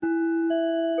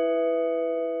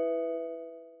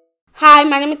Hi,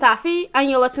 my name is Safi,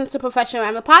 and you're listening to Professional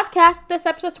Ramble Podcast. This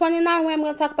episode 29, where I'm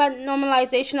going to talk about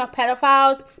normalization of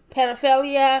pedophiles,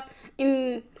 pedophilia,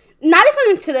 in not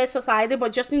even in today's society,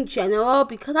 but just in general,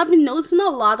 because I've been noticing a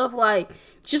lot of, normalization,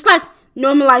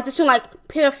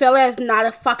 pedophilia is not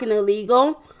a fucking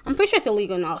illegal. I'm pretty sure it's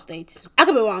illegal in all states. I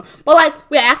could be wrong. But,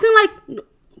 we're acting like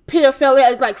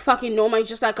pedophilia is, fucking normal. It's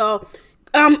just,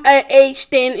 an age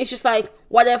thing. It's just,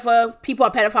 whatever, people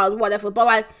are pedophiles, whatever.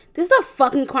 But, this is a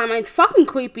fucking crime, and it's fucking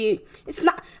creepy. It's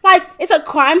not, it's a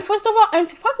crime, first of all, and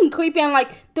it's fucking creepy, and,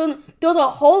 there's a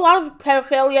whole lot of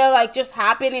pedophilia, just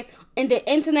happening in the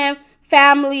internet,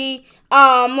 family,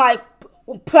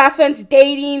 preference,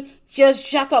 dating,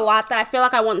 just a lot that I feel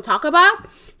like I want to talk about.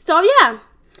 So, yeah,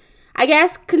 I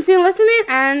guess continue listening,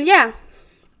 and, yeah.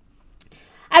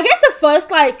 I guess the first,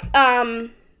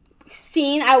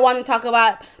 scene I want to talk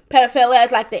about pedophilia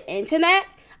is, the internet,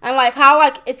 and,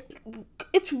 how,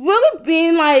 it's really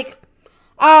been,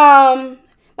 the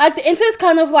internet's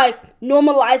kind of,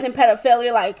 normalizing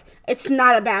pedophilia, it's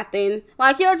not a bad thing.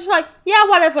 Just yeah,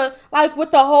 whatever.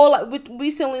 With the whole, with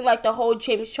recently, the whole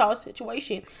James Charles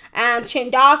situation, and Shane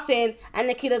Dawson, and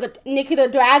Nikita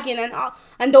Dragon,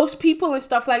 and those people and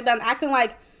stuff like that, and acting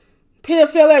like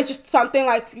pedophilia is just something,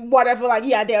 whatever,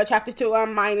 yeah, they're attracted to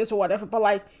minors or whatever,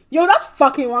 but, yo, that's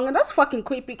fucking wrong, and that's fucking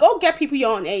creepy. Go get people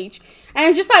your own age. And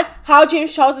it's just, how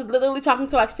James Charles is literally talking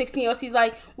to, 16-year-olds. He's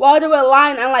well, they were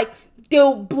lying, and,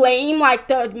 they'll blame,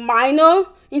 the minor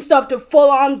instead of the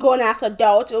full-on grown-ass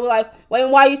adult. They were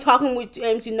why are you talking with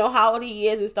him? You know how old he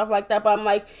is and stuff like that. But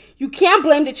I'm you can't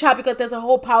blame the child because there's a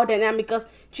whole power dynamic, because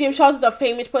James Charles is a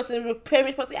famous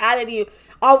personality.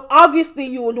 Obviously,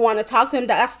 you would want to talk to him.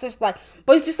 That's just, but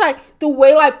it's just, the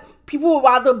way, people would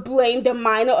rather blame the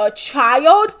minor or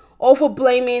child over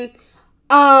blaming,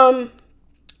 the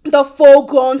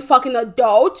full-grown fucking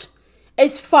adult.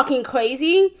 It's fucking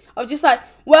crazy. Of just the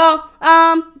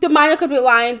minor could be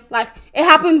lying. It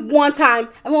happened one time.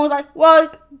 Everyone was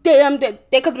well,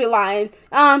 they could be lying.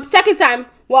 Second time,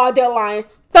 well, they're lying.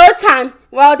 Third time,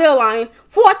 well, they're lying.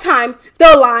 Fourth time,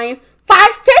 they're lying.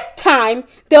 Fifth time,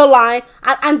 they're lying.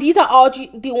 And these are all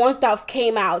the ones that have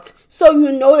came out. So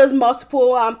there's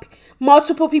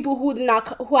multiple people who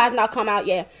have not come out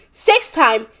yet. Sixth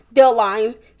time, they're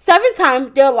lying. Seventh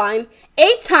time, they're lying.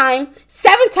 Eighth time,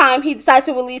 seventh time, he decides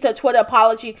to release a Twitter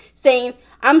apology saying,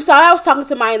 "I'm sorry, I was talking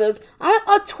to minors."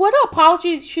 A Twitter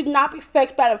apology should not be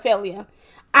fixed pedophilia.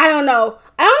 I don't know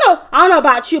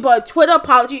about you, but a Twitter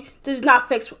apology does not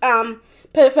fix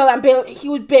pedophilia. And he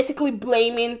was basically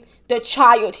blaming the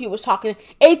child he was talking to.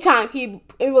 Eighth time, he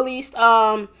released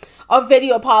a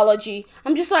video apology.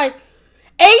 I'm just 8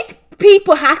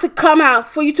 people have to come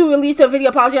out for you to release a video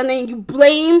apology, and then you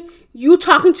blame you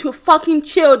talking to fucking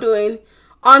children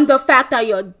on the fact that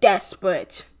you're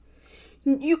desperate.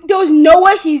 There's no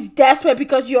way he's desperate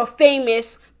because you're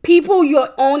famous. People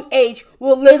your own age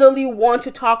will literally want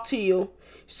to talk to you.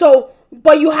 So,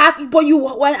 but you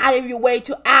went out of your way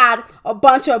to add a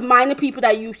bunch of minor people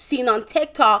that you've seen on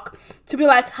TikTok to be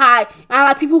hi,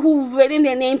 and people who've written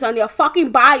their names on their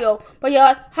fucking bio, but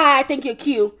you're hi, I think you're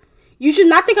cute. You should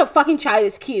not think a fucking child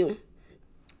is cute.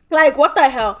 What the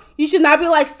hell? You should not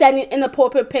be, sending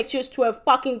inappropriate pictures to a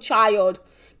fucking child.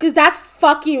 Because that's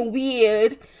fucking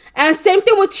weird. And same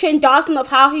thing with Shane Dawson, of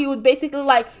how he would basically,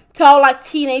 tell,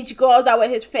 teenage girls that were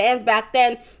his fans back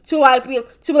then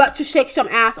to shake some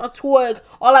ass or twerk.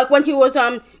 Or, when he was,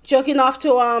 jerking off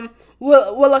to,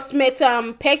 Willow Smith's,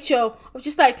 picture. Of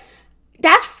just,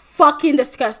 that's fucking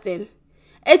disgusting.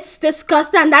 It's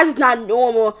disgusting, and that is not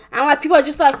normal. And people are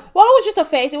just well, it was just a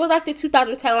phase. It was the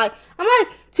 2010.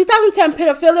 2010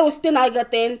 pedophilia was still not a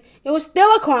good thing. It was still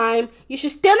a crime. You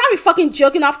should still not be fucking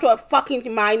jerking off to a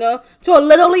fucking minor, to a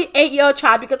literally 8-year-old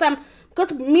child.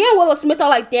 Because me and Willow Smith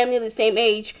are damn near the same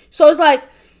age. So it's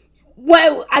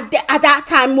well, at that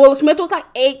time, Willow Smith was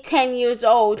 8-10 years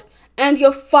old, and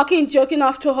you're fucking jerking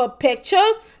off to her picture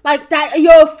that.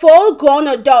 You're a full grown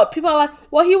adult. People are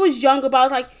well, he was young,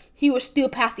 but he was still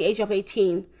past the age of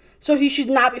 18. So he should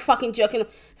not be fucking joking.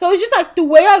 So it's just the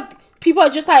way people are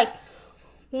just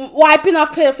wiping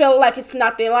off pedophilia like it's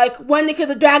nothing. When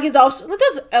Nikita Dragon is also,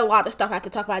 there's a lot of stuff I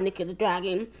could talk about Nikita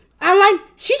Dragon. And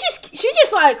she just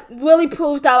really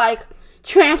proves that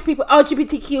trans people,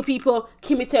 LGBTQ people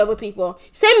can be terrible people.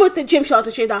 Same with the Jim Charles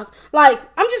and Shane Dawson. I'm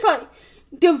just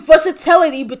the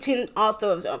versatility between all three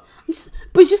of them.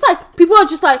 But it's just people are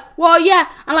just well, yeah.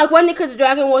 And when Nikita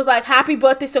Dragon was happy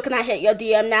birthday, so can I hit your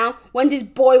DM now? When this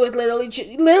boy was literally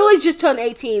just turned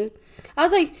 18. I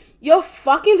was you're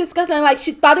fucking disgusting. And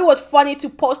she thought it was funny to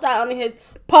post that on his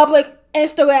public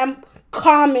Instagram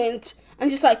comment And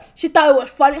just like, she thought it was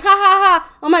funny. Ha ha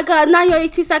ha. Oh my god, now you're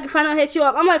 18 so I can finally hit you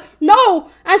up. I'm like,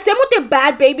 no. And same with the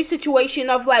Bad Baby situation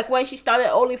of like when she started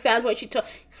OnlyFans, when she took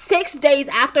 6 days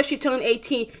after she turned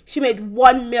 18, she made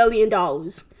 $1 million.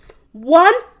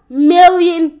 $1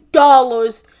 million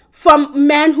from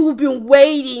men who've been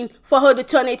waiting for her to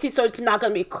turn 18 so it's not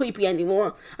gonna be creepy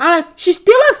anymore. I'm like, she's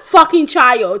still a fucking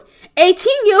child.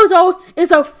 18 years old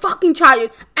is a fucking child.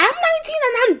 I'm 19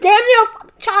 and I'm damn near a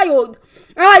fucking child.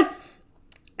 And like,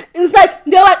 it's like,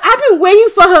 they're like, I've been waiting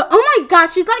for her. Oh my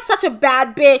god, she's like such a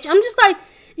bad bitch. I'm just like,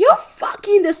 you're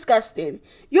fucking disgusting.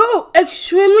 You're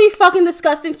extremely fucking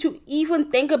disgusting to even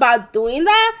think about doing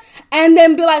that. And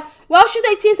then be like, well, she's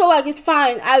 18, so like, it's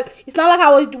fine. It's not like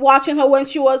I was watching her when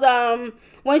she was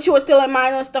still a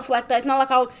minor and stuff like that. It's not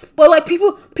like I was, but like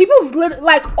people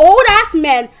like old ass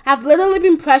men have literally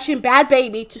been pressuring Bad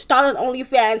Baby to start an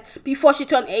OnlyFans before she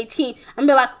turned 18 and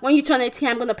be like, when you turn 18,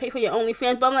 I'm gonna pay for your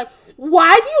OnlyFans. But I'm like,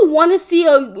 why do you want to see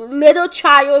a little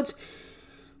child's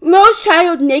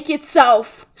naked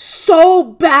self so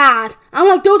bad? I'm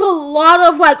like, there's a lot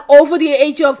of like over the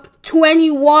age of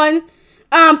 21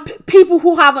 people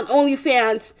who have an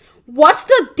OnlyFans. What's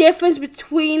the difference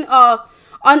between an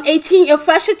 18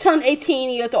 freshly turned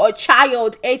 18 years or a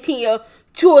child 18 years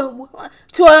to a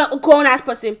grown ass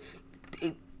person?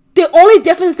 The only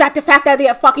difference is that the fact that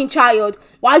they're a fucking child.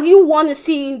 Why do you want to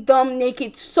see them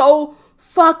naked so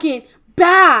fucking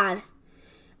bad?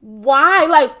 Why?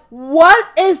 Like, what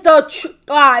is the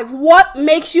drive? What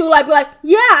makes you like be like,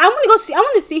 yeah, I want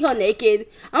to see her naked?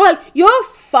 I'm like, you're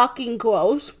fucking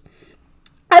gross.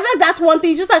 I think that's one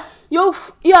thing. It's just like, you're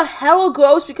hella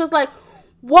gross because like,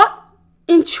 what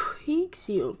intrigues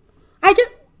you? I guess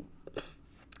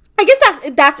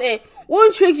that's it. What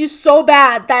intrigues you so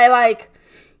bad that like,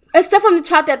 except from the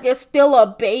child that they're still a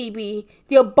baby,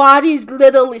 their body's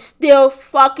literally still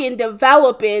fucking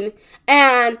developing,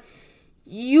 and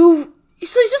so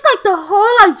it's just like the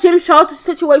whole like Jim Schultz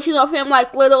situation of him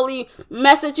like literally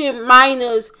messaging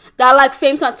minors that like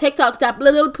famous on TikTok that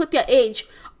literally put their age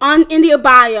in their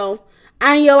bio,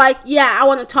 and you're like, yeah, I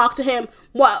want to talk to him.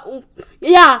 What?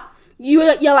 Yeah,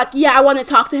 you're like, yeah, I want to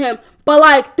talk to him. But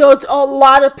like, there's a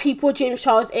lot of people James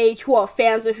Charles' age who are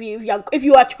fans of you. If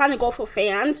you are trying to go for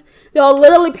fans, there are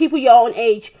literally people your own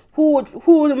age who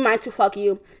would mind to fuck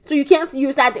you. So you can't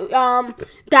use that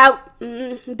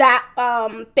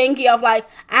thingy of like,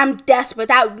 I'm desperate.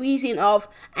 That reason of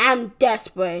I'm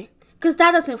desperate, because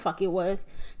that doesn't fucking work.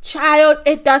 Child,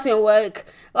 it doesn't work.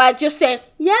 Like, just saying,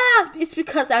 yeah, it's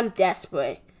because I'm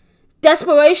desperate.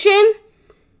 Desperation.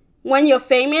 When you're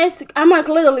famous, I'm like,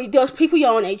 literally, there's people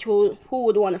your own age who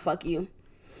would want to fuck you.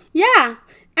 Yeah.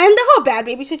 And the whole Bad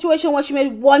Baby situation where she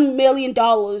made $1 million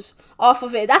off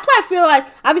of it. That's why I feel like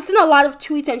I've been seeing a lot of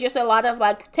tweets and just a lot of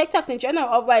like TikToks in general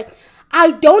of like,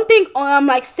 I don't think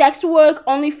like sex work,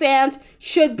 OnlyFans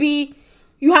should be,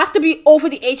 you have to be over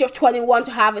the age of 21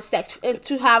 to have a sex,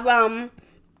 to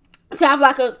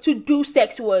do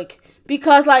sex work,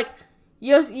 because like,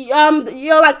 you're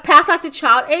like past like the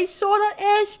child age sort of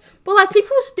ish, but like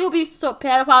people still be so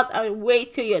pedophiles and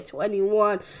wait till you're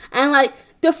 21. And like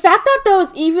the fact that there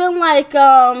was even like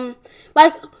on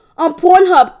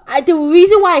Pornhub, the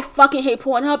reason why I fucking hate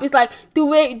Pornhub is like the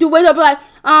way they'll be like,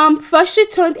 freshly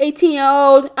turned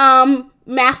 18-year-old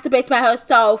masturbates by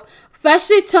herself,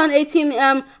 freshly turned 18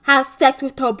 has sex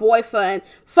with her boyfriend,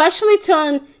 freshly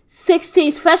turned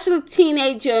 16, freshly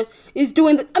teenager is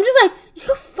doing this. I'm just like,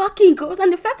 you fucking girls.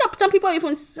 And the fact that some people are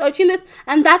even searching this,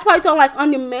 and that's why it's on like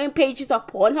on the main pages of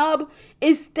Pornhub,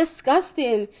 is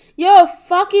disgusting. You're a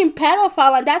fucking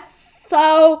pedophile, and that's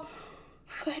so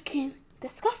freaking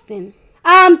disgusting.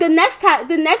 The next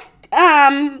category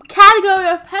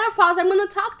of pedophiles I'm gonna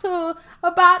talk to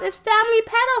about is family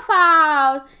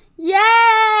pedophiles. Yay!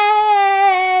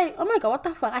 Oh my god, what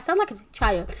the fuck? I sound like a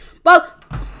child. But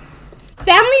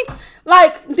family,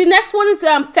 like, the next one is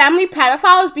family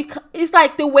pedophiles, because it's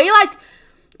like the way like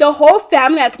the whole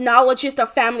family acknowledges the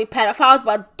family pedophiles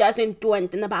but doesn't do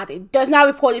anything about it. Does not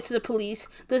report it to the police.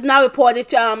 Does not report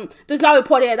it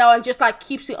at all, and just like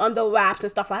keeps it under wraps and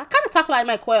stuff like that. I kind of talked about it in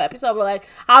my queer episode, but like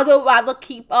how they'll rather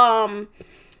keep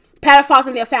pedophiles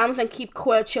in their families and keep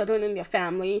queer children in their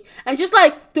family, and just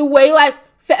like the way like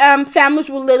families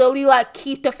will literally like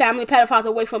keep the family pedophiles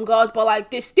away from girls, but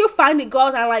like they still find the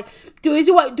girls, and like the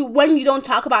reason why when you don't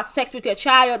talk about sex with your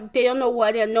child, they don't know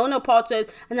where their no parts is,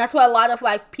 and that's why a lot of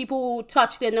like people who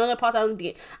touch their no parts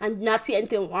and not see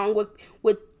anything wrong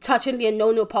with touching their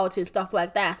no parts and stuff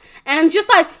like that. And just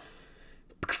like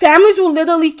families will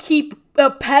literally keep a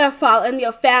pedophile in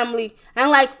their family, and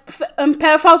like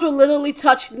pedophiles will literally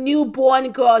touch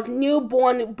newborn girls,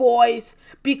 newborn boys,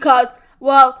 because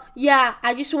well, yeah,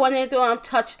 I just wanted to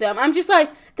touch them. I'm just like,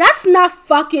 that's not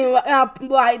fucking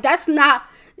like, that's not.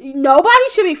 Nobody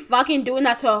should be fucking doing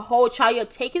that to a whole child. You're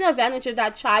taking advantage of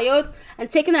that child and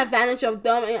taking advantage of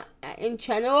them in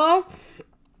general.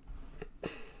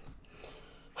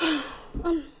 I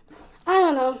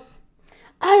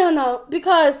don't know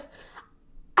because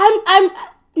I'm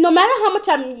no matter how much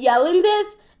I'm yelling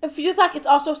this, it feels like it's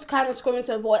also kind of screaming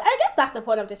to the void. I guess that's the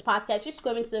point of this podcast, just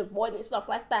screaming to the void and stuff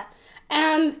like that.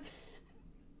 And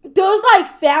those like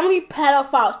family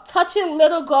pedophiles touching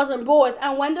little girls and boys,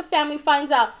 and when the family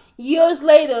finds out years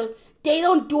later, they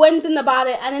don't do anything about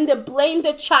it, and then they blame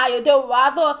the child.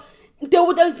 They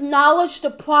would acknowledge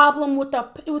the problem with the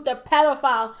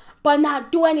pedophile, but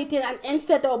not do anything, and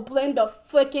instead they'll blame the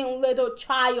freaking little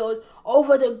child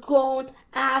over the grown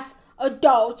ass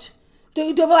adult.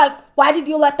 They'll be like, why did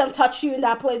you let them touch you in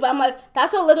that place? But I'm like,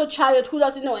 that's a little child who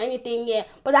doesn't know anything yet.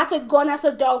 But that's a grown-ass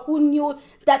adult who knew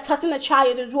that touching a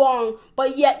child is wrong.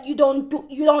 But yet you don't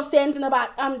say anything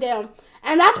about them.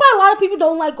 And that's why a lot of people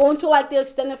don't like going to like their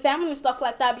extended family and stuff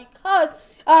like that, because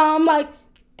like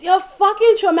they're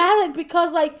fucking traumatic,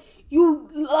 because like you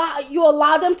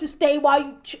allow them to stay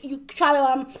while you try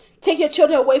to take your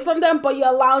children away from them, but you're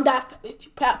allowing that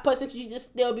person to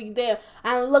just still be there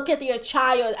and look at your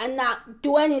child and not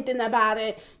do anything about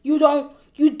it. You don't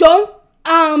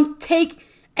take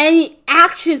any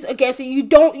actions against it.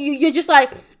 You're just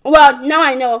like, well, now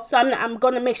I know, so I'm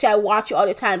gonna make sure I watch it all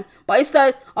the time. But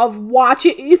instead of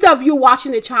you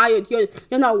watching the child, you're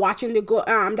not watching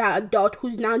that adult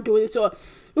who's not doing it, so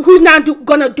who's not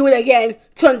gonna do it again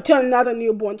to another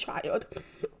newborn child.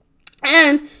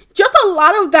 And just a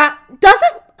lot of that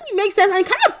doesn't really make sense, and it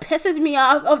kind of pisses me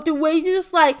off of the way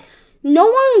just like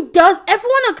everyone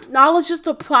acknowledges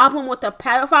the problem with the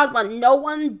pedophiles, but no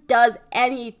one does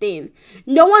anything.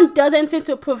 No one does anything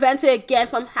to prevent it again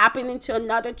from happening to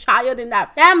another child in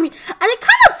that family. And it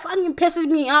kind of fucking pisses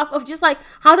me off of just like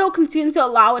how they'll continue to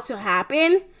allow it to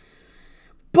happen.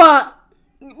 But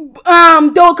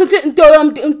they'll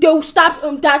stop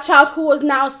that child who was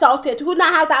now assaulted, who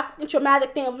now has that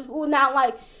traumatic thing, who now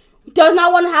like does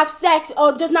not want to have sex,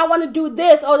 or does not want to do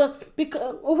this, or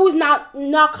who's not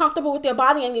comfortable with their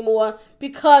body anymore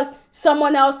because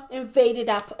someone else invaded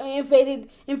their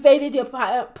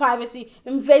privacy,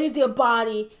 invaded their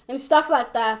body, and stuff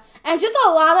like that. And just a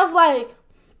lot of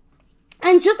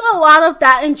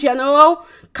that in general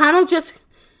kind of just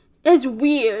is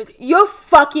weird. You're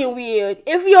fucking weird.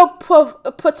 If you're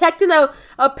protecting a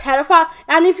pedophile,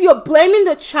 and if you're blaming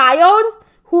the child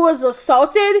who was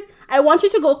assaulted, I want you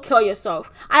to go kill yourself.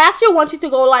 I actually want you to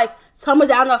go like tumble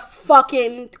down a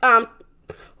fucking I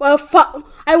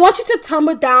want you to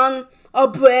tumble down a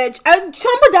bridge.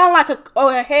 Tumble down like a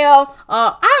hill.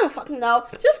 I don't fucking know.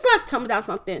 Just like tumble down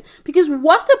something. Because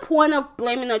what's the point of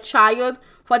blaming a child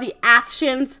for the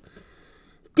actions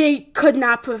they could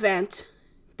not prevent?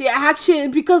 The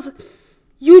action, because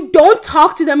you don't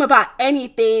talk to them about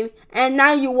anything, and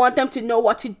now you want them to know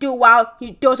what to do while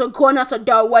there's a grown-ass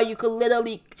adult where you could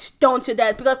literally stone to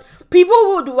death. Because people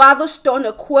would rather stone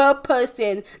a queer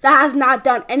person that has not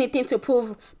done anything to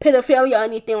prove pedophilia or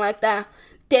anything like that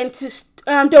than to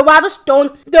they'll rather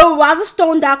stone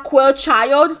that queer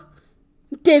child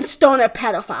than stone a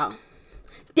pedophile.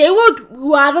 They would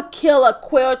rather kill a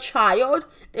queer child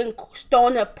than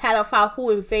stone a pedophile who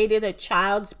invaded a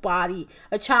child's body,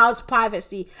 a child's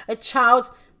privacy, a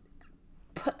child's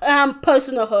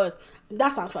personhood.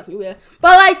 That sounds fucking weird.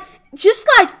 But like, just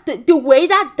like the way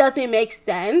that doesn't make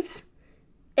sense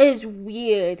is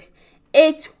weird.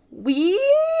 It's weird.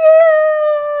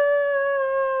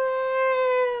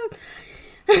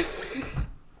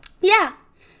 Yeah.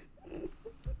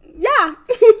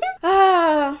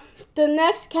 The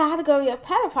next category of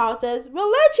pedophiles is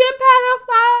religion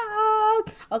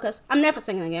pedophiles. Okay, I'm never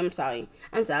singing again. I'm sorry.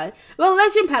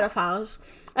 Religion pedophiles.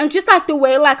 And just like the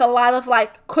way like a lot of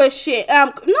like Christian,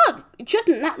 not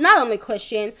only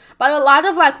Christian, but a lot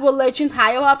of like religion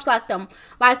higher ups I forgot.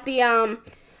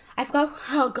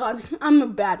 Oh God, I'm a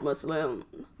bad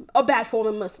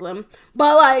former Muslim.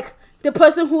 But like the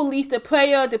person who leads the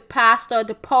prayer, the pastor,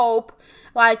 the pope,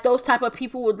 like those type of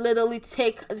people would literally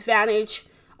take advantage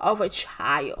of a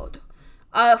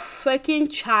freaking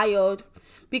child,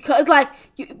 because like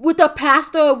with the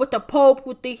pastor, with the pope,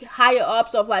 with the higher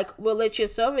ups of like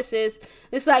religious services,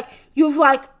 it's like you've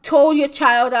like told your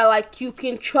child that like you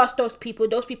can trust those people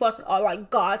are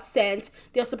like God sent,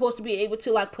 they're supposed to be able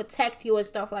to like protect you and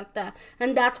stuff like that.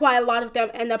 And that's why a lot of them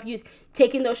end up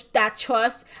taking that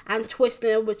trust and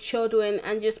twisting it with children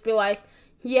and just be like,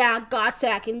 yeah, God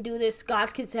said I can do this.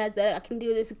 God can said that I can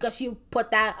do this because you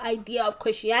put that idea of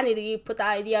Christianity, you put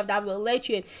that idea of that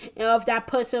religion, and of that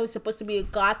person who's supposed to be a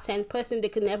God sent person. They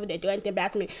can never do anything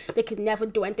bad to me. They can never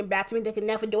do anything bad to me. They can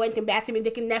never do anything bad to me.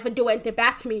 They can never do anything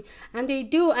bad to me. And they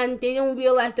do, and they don't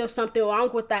realize there's something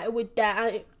wrong with that, with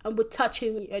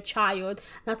touching a child.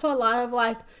 That's why a lot of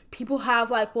like people have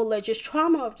like religious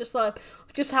trauma of just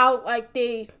how like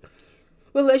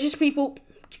religious people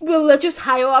religious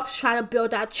higher ups try to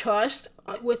build that trust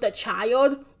with the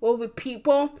child or with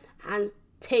people and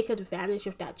take advantage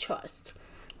of that trust.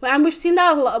 And we've seen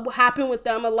that happen with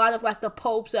them. A lot of like the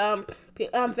Pope's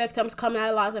victims coming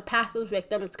out, a lot of the pastors'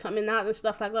 victims coming out and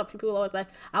stuff like that. People are always like,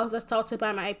 I was assaulted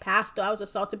by my pastor, I was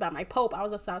assaulted by my Pope, I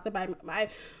was assaulted by my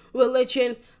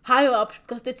religion higher ups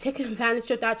because they take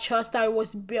advantage of that trust that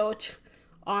was built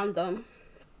on them.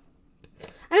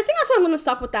 And I think that's why I'm going to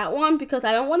stop with that one because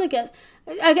I don't want to get...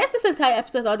 I guess this entire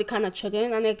episode is already kind of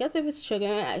triggering. And I guess if it's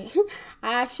triggering,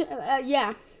 I should...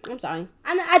 yeah, I'm sorry.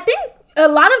 And I think a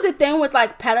lot of the thing with,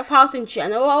 like, pedophiles in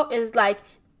general is, like,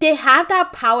 they have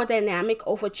that power dynamic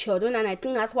over children. And I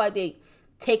think that's why they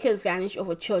take advantage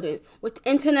over children. With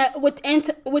internet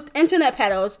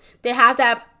pedos, they have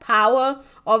that power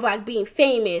of, like, being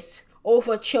famous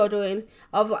over children,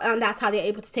 and that's how they're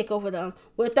able to take over them.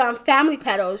 With family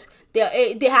pedos,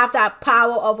 they have that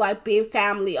power of like being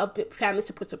family, of family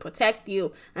supposed to protect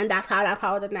you, and that's how that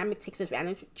power dynamic takes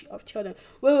advantage of children.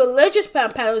 With religious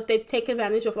pedos, they take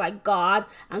advantage of like God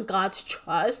and God's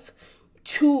trust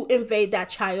to invade that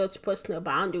child's personal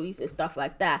boundaries and stuff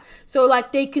like that. So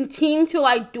like they continue to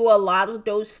like do a lot of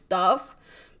those stuff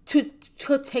to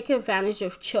take advantage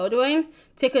of children,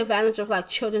 take advantage of like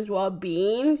children's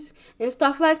well-beings and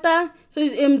stuff like that. So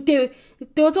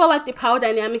those are like the power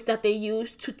dynamics that they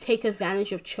use to take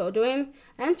advantage of children,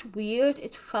 and it's weird.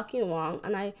 It's fucking wrong.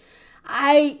 And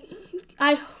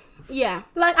yeah,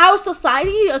 like our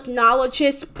society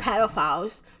acknowledges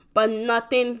pedophiles, but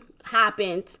nothing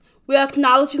happened. We're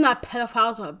acknowledging that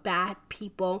pedophiles are bad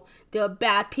people. They're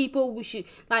bad people. We should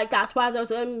like that's why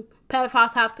those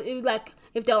pedophiles have to like.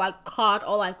 If they're like caught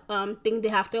or like think they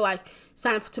have to like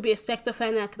sign to be a sex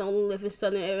offender and can only live in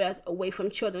certain areas away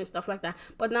from children and stuff like that.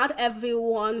 But not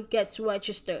everyone gets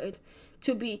registered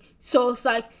to be. So it's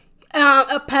like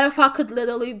a pedophile could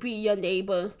literally be your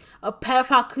neighbor. A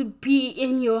pedophile could be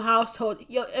in your household.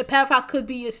 A pedophile could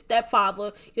be your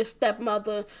stepfather, your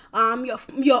stepmother,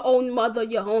 your own mother,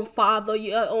 your own father,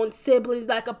 your own siblings.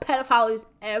 Like a pedophile is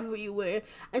everywhere.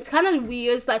 And it's kind of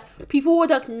weird. It's like people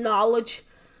would acknowledge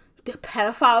the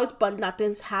pedophiles, but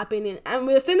nothing's happening. And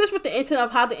we're seeing this with the internet,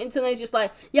 of how the internet is just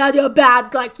like, yeah, they're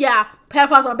bad. Like, yeah,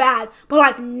 pedophiles are bad, but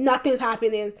like nothing's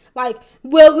happening. Like,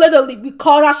 we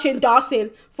called out Shane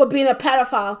Dawson for being a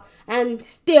pedophile, and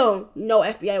still no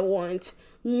FBI warrant,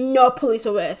 no police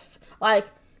arrest. Like,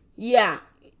 yeah,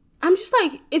 I'm just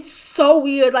like, it's so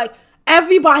weird. Like,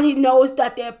 everybody knows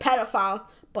that they're a pedophile,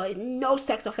 but no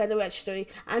sex offender registry,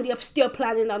 and they're still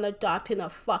planning on adopting a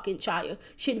fucking child.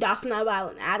 Shane Dawson and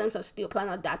Rylan Adams are still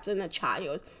planning on adopting a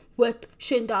child with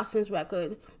Shane Dawson's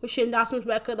record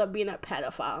of being a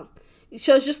pedophile.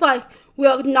 So it's just like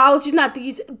we're acknowledging that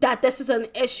this is an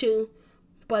issue,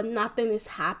 but nothing is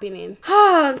happening.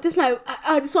 This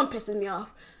one pisses me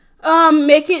off.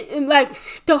 Make it like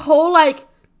the whole like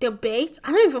debate.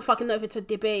 I don't even fucking know if it's a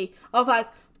debate of like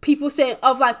people saying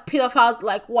of like pedophiles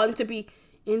like wanting to be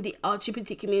in the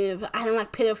LGBT community. I don't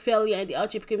like pedophilia in the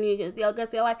LGBT community.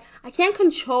 They're like, I can't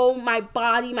control my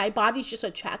body. My body's just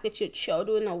attracted to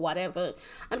children or whatever.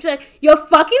 I'm just like, you're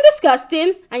fucking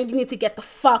disgusting, and you need to get the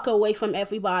fuck away from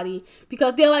everybody.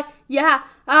 Because they're like, yeah,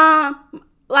 I'm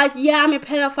a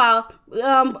pedophile.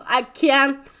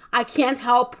 I can't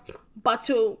help but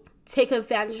to take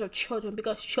advantage of children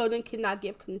because children cannot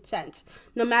give consent.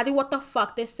 No matter what the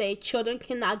fuck they say, children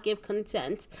cannot give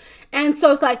consent. And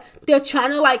so it's like they're trying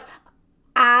to like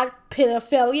add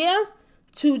pedophilia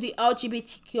to the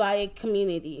LGBTQIA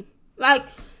community. Like,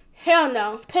 hell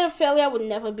no. Pedophilia would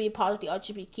never be part of the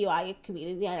LGBTQIA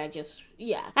community,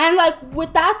 and And like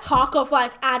with that talk of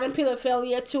like adding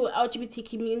pedophilia to LGBT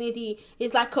community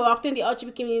is like corrupting the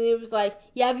LGBT community. It was like,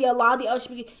 yeah, if you allow the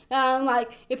LGBT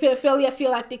like if pedophilia feel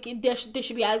like they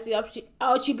should be added to the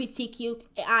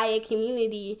LGBTQIA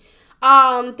community,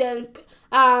 then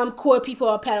queer people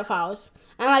are pedophiles.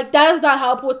 And like that does not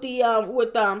help with the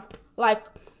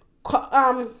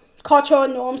cultural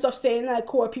norms of saying that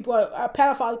queer people are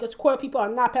pedophiles, because queer people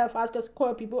are not pedophiles, because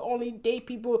queer people only date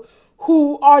people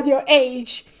who are their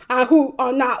age and who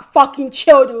are not fucking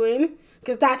children,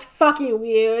 because that's fucking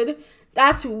weird.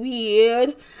 That's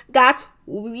weird.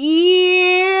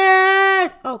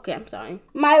 weird. Okay, I'm sorry.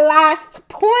 My last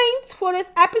point for this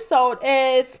episode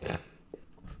is,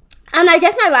 and I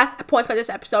guess my last point for this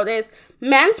episode is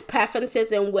men's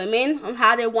preferences in women, on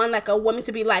how they want like a woman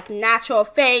to be like natural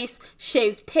face,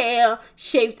 shaved hair,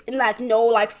 shaved, and like no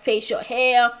like facial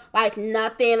hair, like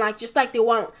nothing, like just like they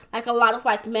want like a lot of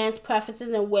like men's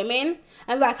preferences in women,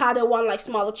 and like how they want like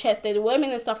smaller chested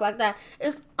women and stuff like that.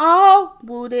 It's all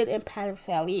rooted in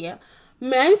pedophilia.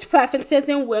 Men's preferences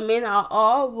in women are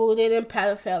all rooted in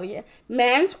pedophilia.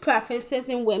 Men's preferences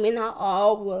in women are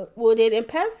all rooted in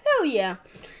pedophilia.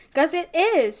 Because it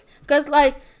is. Because,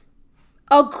 like,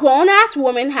 a grown-ass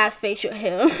woman has facial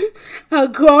hair. A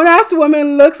grown-ass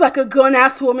woman looks like a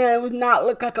grown-ass woman and would not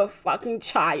look like a fucking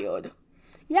child.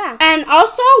 Yeah. And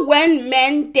also, when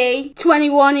men date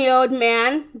 21-year-old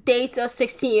man dates a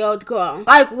 16-year-old girl.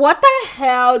 Like, what the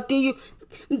hell do you...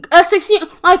 A 16...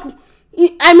 Like...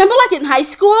 I remember, like, in high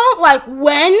school, like,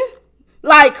 when,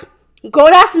 like,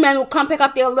 grown-ass men would come pick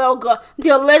up their little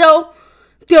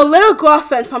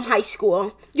girlfriend from high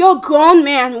school. You're a grown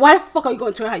man. Why the fuck are you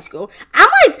going to high school?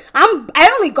 I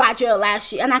only graduated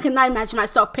last year, and I cannot imagine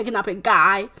myself picking up a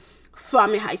guy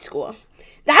from high school.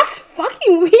 That's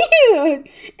fucking weird.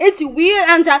 It's weird,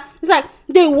 and it's like,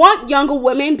 they want younger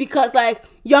women because, like,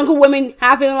 younger women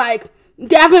having, like,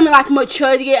 they haven't like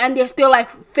maturity and they're still like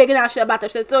figuring out shit about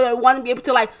themselves. So they want to be able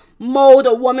to like mold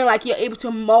a woman like you're able to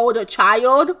mold a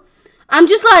child. I'm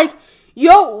just like,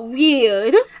 you're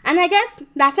weird. And I guess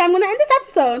that's why I'm gonna end this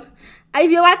episode.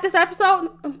 If you like this episode,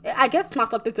 I guess it's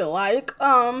not something to like.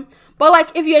 But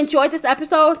like if you enjoyed this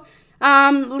episode,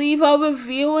 leave a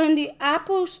review in the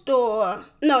Apple Store.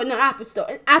 No, Apple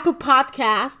Store. Apple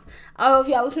Podcast. If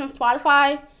you're listening to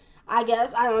Spotify, I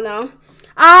guess. I don't know.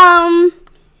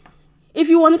 If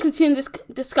you want to continue this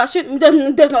discussion,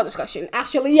 there's no discussion.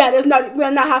 Actually, yeah, we're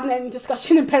not having any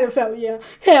discussion in pedophilia.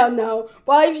 Hell no.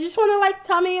 But if you just want to, like,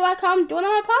 tell me, like, how I'm doing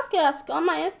on my podcast, go on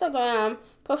my Instagram,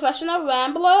 Professional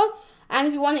Rambler. And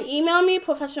if you want to email me,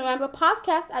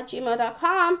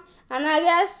 professionalramblerpodcast@gmail.com. And I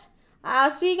guess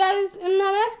I'll see you guys in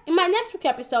my next week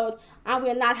episode. And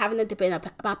we're not having a debate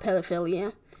about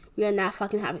pedophilia. We are not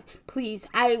fucking having. Please,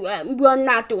 we're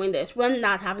not doing this. We're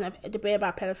not having a debate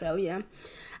about pedophilia.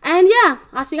 And yeah,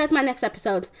 I'll see you guys in my next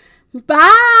episode.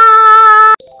 Bye!